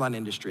in the airline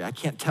industry. I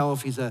can't tell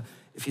if he's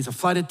a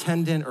flight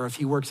attendant or if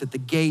he works at the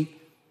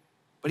gate,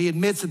 but he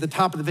admits at the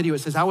top of the video, it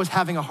says, I was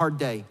having a hard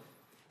day.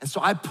 And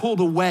so I pulled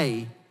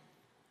away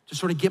to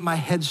sort of get my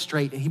head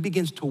straight, and he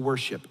begins to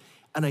worship.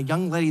 And a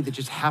young lady that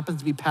just happens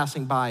to be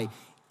passing by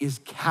is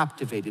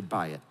captivated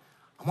by it.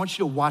 I want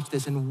you to watch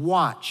this and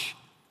watch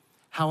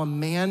how a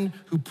man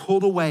who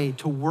pulled away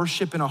to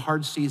worship in a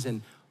hard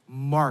season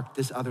marked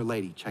this other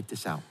lady. Check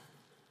this out.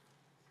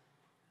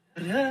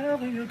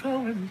 Whatever you're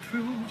going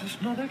through,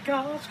 just know that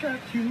God's got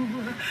you.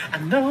 I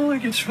know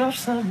it gets rough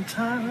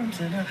sometimes,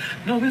 and I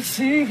know it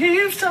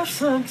seems tough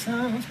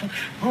sometimes, but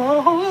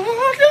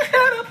hold your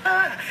head up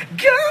high.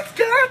 God's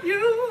got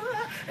you.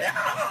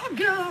 Oh,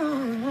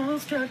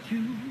 God's got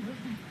you.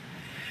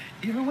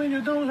 Even when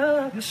you don't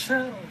love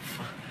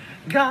yourself,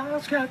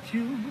 God's got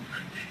you.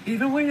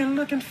 Even when you're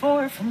looking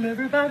for it from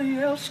everybody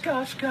else,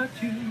 God's got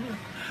you.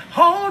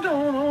 Hold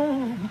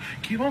on,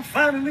 keep on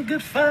fighting the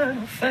good fight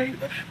of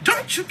faith.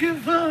 Don't you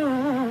give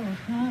up.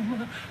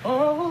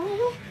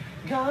 Oh,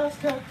 God's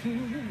got you.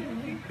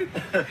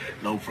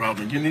 No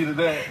problem. You needed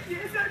that?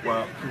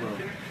 Wow, come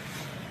on.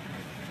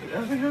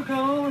 Whatever you're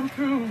going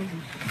through,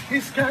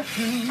 He's got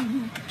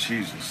you.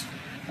 Jesus.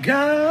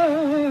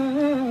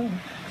 God,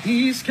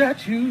 He's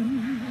got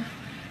you.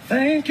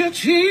 Thank you,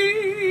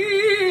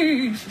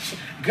 Jesus.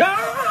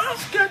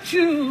 God's got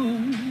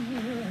you.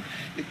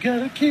 You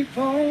gotta keep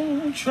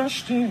on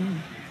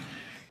trusting.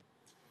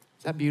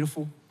 Is that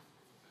beautiful?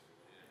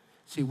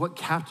 See, what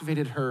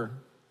captivated her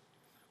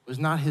was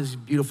not his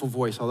beautiful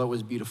voice, although it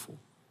was beautiful.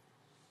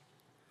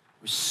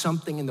 There was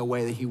something in the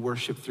way that he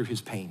worshiped through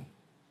his pain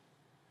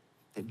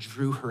that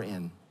drew her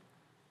in.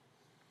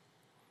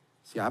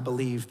 See, I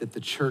believe that the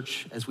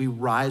church, as we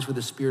rise with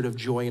a spirit of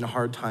joy in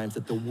hard times,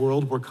 that the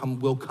world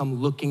will come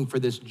looking for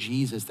this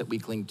Jesus that we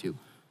cling to.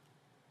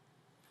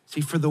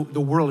 See, for the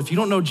world, if you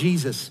don't know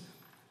Jesus,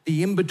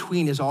 the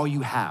in-between is all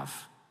you have.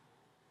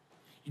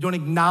 You don't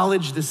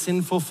acknowledge the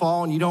sinful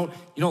fall, and you don't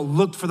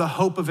look for the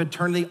hope of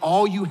eternity.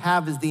 All you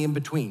have is the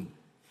in-between.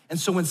 And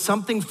so when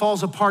something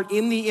falls apart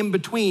in the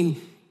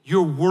in-between,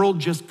 your world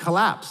just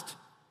collapsed.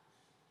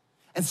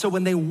 And so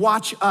when they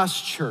watch us,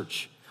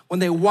 church, when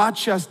they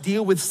watch us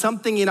deal with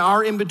something in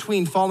our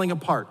in-between falling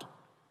apart,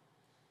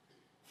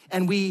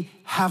 and we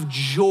have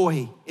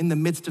joy in the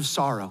midst of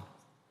sorrow,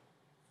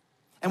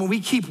 and when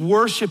we keep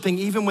worshiping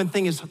even when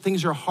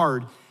things are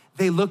hard,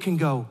 they look and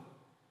go,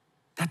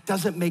 that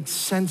doesn't make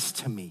sense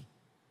to me.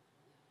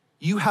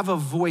 You have a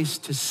voice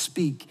to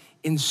speak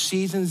in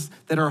seasons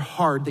that are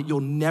hard that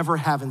you'll never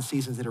have in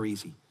seasons that are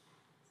easy.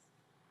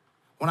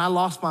 When I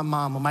lost my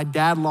mom, when my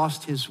dad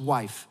lost his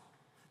wife,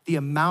 the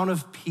amount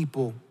of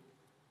people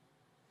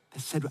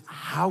that said,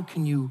 how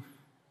can you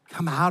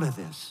come out of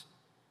this?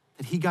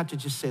 That he got to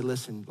just say,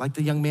 listen, like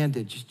the young man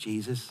did, just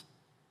Jesus.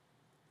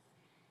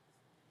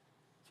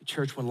 See,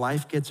 church, when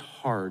life gets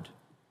hard,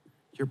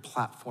 your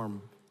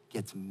platform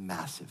gets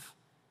massive.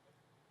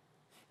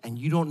 And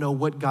you don't know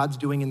what God's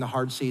doing in the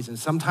hard season.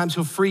 Sometimes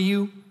he'll free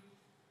you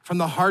from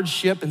the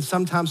hardship, and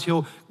sometimes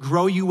he'll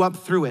grow you up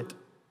through it.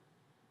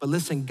 But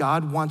listen,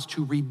 God wants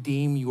to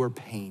redeem your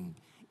pain.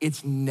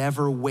 It's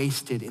never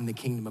wasted in the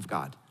kingdom of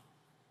God.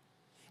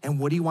 And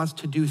what he wants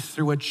to do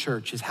through a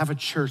church is have a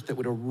church that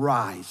would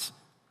arise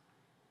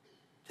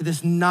to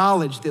this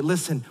knowledge that,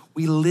 listen,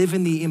 we live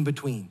in the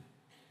in-between.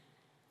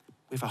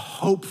 We have a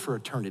hope for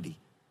eternity.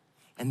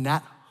 And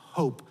that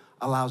hope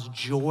allows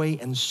joy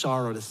and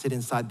sorrow to sit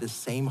inside the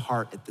same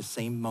heart at the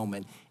same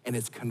moment, and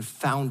it's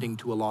confounding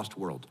to a lost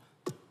world.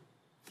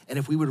 And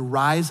if we would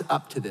rise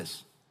up to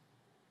this,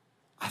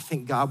 I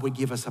think God would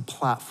give us a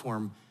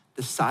platform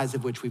the size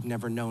of which we've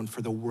never known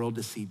for the world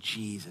to see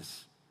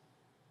Jesus.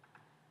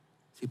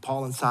 See,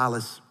 Paul and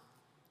Silas,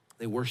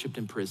 they worshiped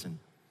in prison.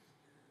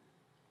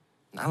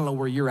 And I don't know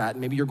where you're at.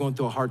 Maybe you're going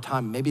through a hard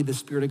time. Maybe the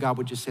Spirit of God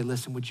would just say,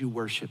 listen, would you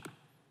worship?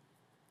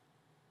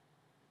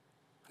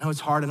 I know it's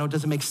hard. I know it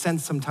doesn't make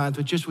sense sometimes,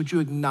 but just would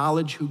you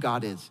acknowledge who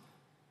God is?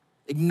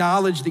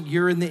 Acknowledge that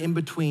you're in the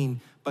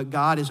in-between, but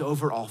God is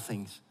over all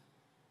things.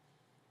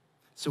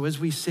 So as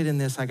we sit in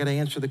this, I got to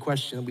answer the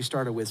question that we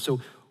started with. So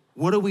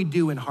what do we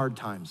do in hard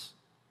times?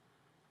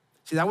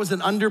 See, that was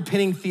an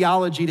underpinning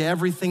theology to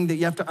everything that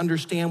you have to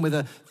understand with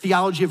a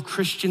theology of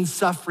Christian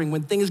suffering.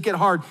 When things get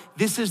hard,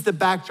 this is the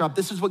backdrop.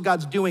 This is what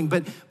God's doing.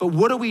 But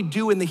what do we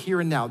do in the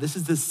here and now? This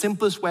is the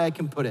simplest way I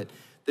can put it.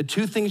 The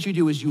two things you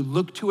do is you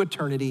look to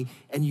eternity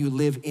and you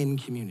live in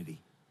community.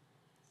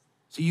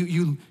 So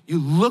you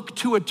look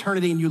to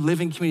eternity and you live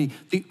in community.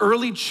 The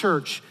early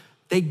church,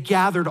 they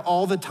gathered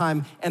all the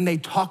time and they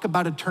talk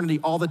about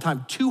eternity all the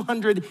time.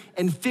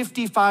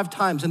 255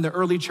 times in the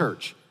early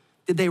church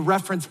did they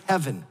reference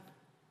heaven.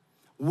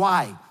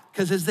 Why?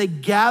 Because as they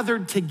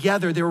gathered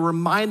together, they were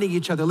reminding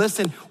each other,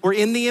 listen, we're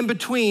in the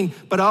in-between,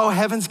 but oh,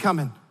 heaven's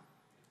coming.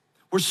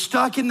 We're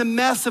stuck in the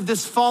mess of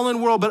this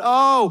fallen world, but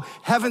oh,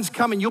 heaven's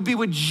coming. You'll be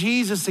with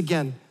Jesus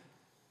again.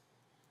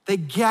 They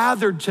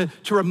gathered to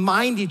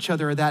remind each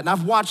other of that. And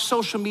I've watched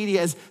social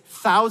media as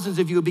thousands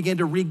of you begin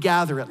to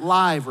regather at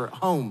live or at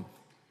home.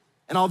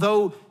 And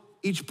although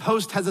each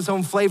post has its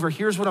own flavor,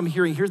 here's what I'm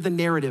hearing. Here's the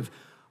narrative.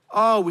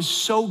 Oh, it was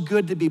so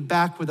good to be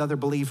back with other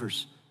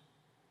believers.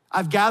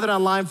 I've gathered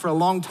online for a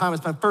long time.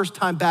 It's my first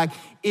time back.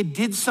 It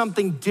did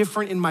something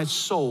different in my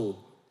soul.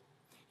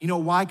 You know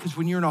why? Because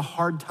when you're in a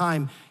hard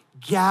time,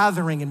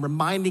 gathering and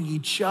reminding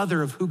each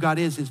other of who God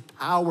is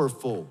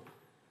powerful.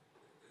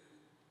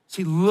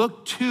 See,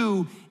 look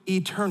to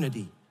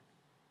eternity.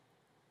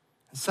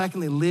 And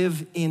secondly,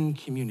 live in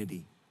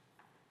community.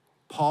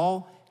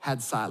 Paul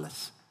had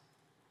Silas.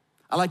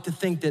 I like to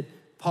think that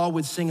Paul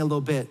would sing a little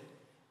bit.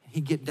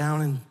 He'd get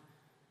down and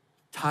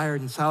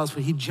tired, and Silas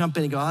he'd jump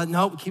in and go, oh,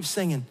 no, keep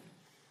singing.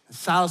 And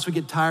Silas would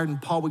get tired,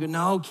 and Paul would go,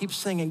 no, keep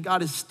singing.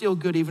 God is still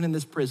good even in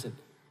this prison.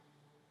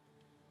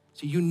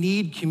 So you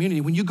need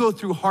community. When you go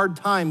through hard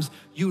times,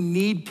 you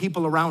need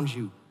people around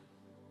you.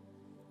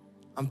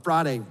 On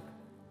Friday,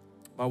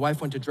 my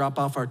wife went to drop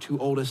off our two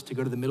oldest to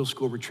go to the middle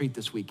school retreat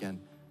this weekend.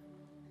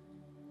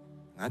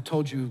 And I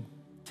told you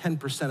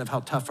 10% of how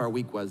tough our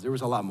week was. There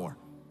was a lot more.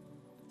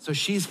 So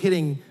she's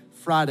hitting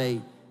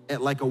Friday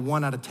at like a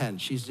 1 out of 10.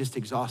 She's just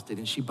exhausted,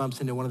 and she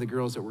bumps into one of the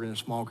girls that were in a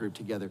small group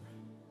together.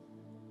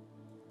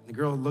 The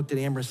girl looked at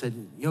Amber and said,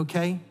 "You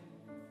okay?"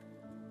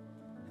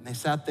 And they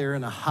sat there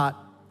in a hot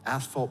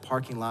asphalt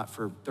parking lot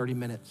for 30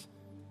 minutes.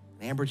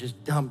 And Amber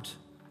just dumped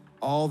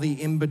all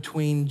the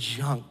in-between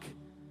junk.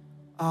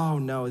 "Oh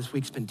no, this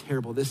week's been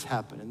terrible. This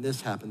happened and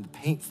this happened. The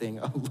paint thing,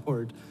 oh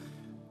Lord.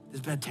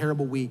 It's been a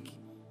terrible week."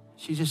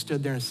 She just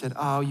stood there and said,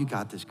 "Oh, you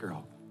got this,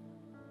 girl.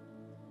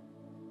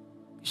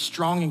 Be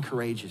strong and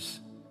courageous.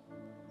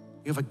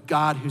 You have a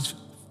God who's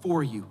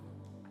for you.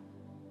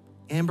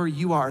 Amber,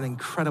 you are an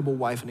incredible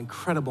wife, an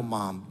incredible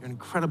mom. You're an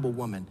incredible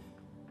woman.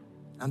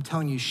 I'm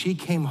telling you, she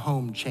came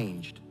home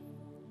changed.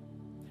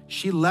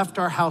 She left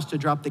our house to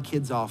drop the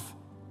kids off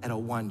at a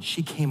 1.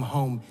 She came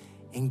home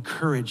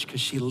encouraged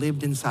because she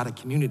lived inside a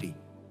community.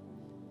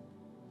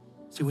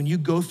 See, when you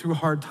go through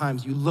hard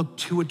times, you look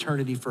to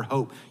eternity for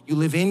hope. You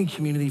live in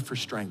community for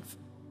strength.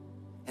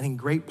 And in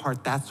great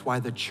part, that's why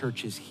the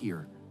church is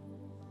here.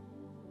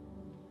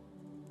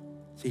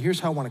 See, here's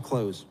how I want to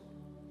close.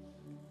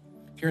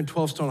 If you're in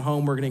 12 Stone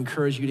Home, we're going to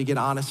encourage you to get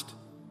honest.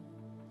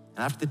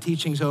 And after the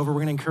teaching's over,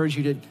 we're going to encourage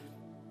you to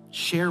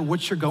share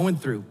what you're going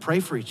through. Pray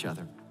for each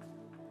other.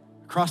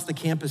 Across the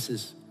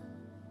campuses,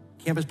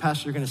 campus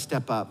pastors are going to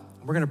step up.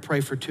 We're going to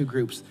pray for 2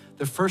 groups.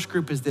 The first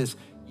group is this: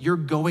 you're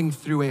going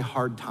through a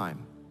hard time.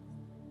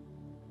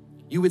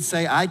 You would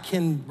say, I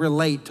can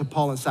relate to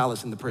Paul and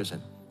Silas in the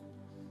prison.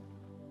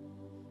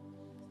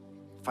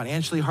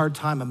 Financially hard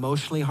time,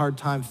 emotionally hard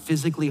time,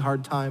 physically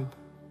hard time.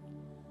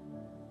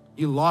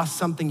 You lost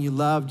something you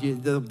loved.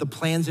 The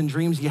plans and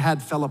dreams you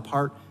had fell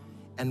apart.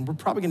 And we're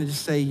probably gonna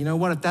just say, you know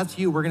what, if that's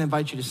you, we're gonna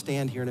invite you to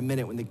stand here in a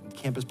minute when the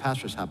campus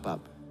pastors hop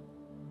up.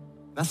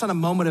 That's not a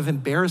moment of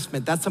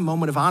embarrassment. That's a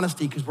moment of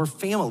honesty because we're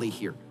family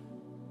here.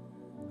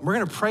 And we're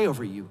gonna pray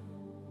over you.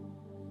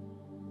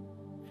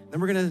 Then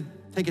we're gonna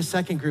take a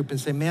second group and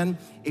say, man,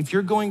 if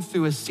you're going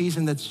through a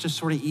season that's just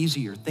sort of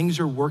easier, things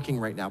are working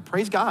right now,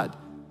 praise God.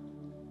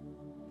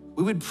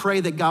 We would pray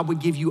that God would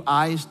give you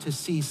eyes to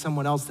see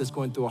someone else that's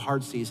going through a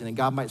hard season. And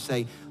God might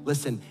say,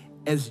 listen,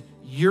 as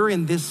you're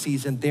in this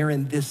season, they're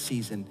in this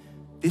season.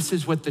 This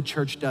is what the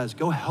church does.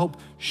 Go help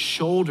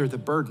shoulder the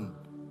burden.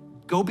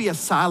 Go be a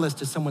Silas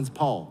to someone's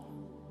Paul.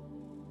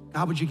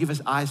 God, would you give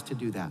us eyes to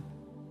do that?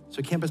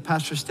 So campus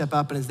pastors step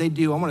up, and as they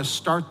do, I want to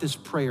start this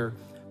prayer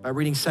by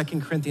reading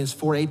 2 Corinthians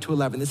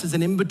 4:8-11. This is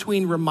an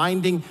in-between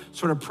reminding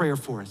sort of prayer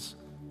for us.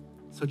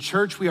 So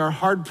church, we are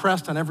hard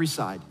pressed on every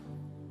side,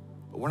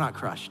 but we're not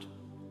crushed.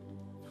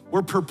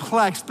 We're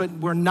perplexed, but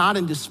we're not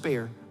in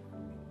despair.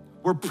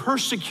 We're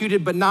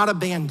persecuted, but not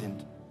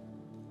abandoned.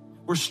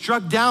 We're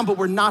struck down, but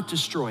we're not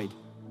destroyed.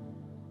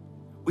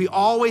 We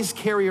always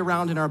carry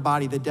around in our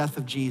body the death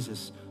of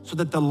Jesus so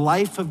that the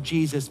life of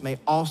Jesus may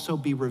also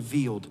be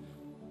revealed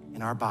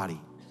in our body.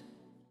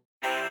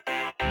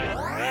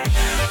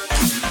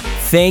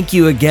 Thank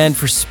you again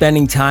for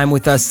spending time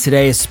with us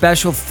today. A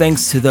special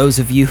thanks to those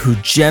of you who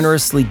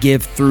generously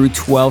give through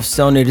 12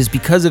 Stone. It is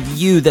because of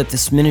you that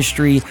this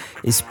ministry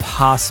is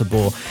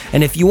possible.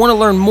 And if you want to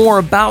learn more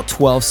about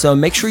 12 Stone,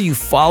 make sure you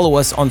follow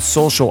us on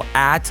social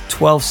at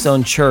 12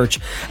 Stone Church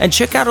and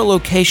check out a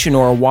location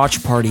or a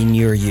watch party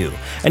near you.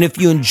 And if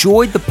you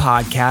enjoyed the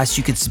podcast,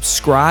 you could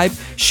subscribe,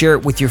 share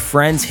it with your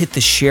friends, hit the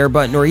share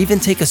button, or even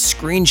take a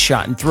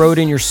screenshot and throw it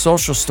in your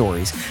social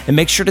stories. And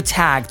make sure to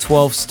tag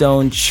 12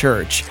 Stone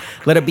Church.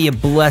 Let it be a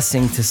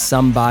blessing to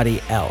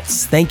somebody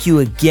else. Thank you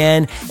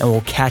again, and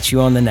we'll catch you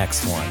on the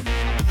next one.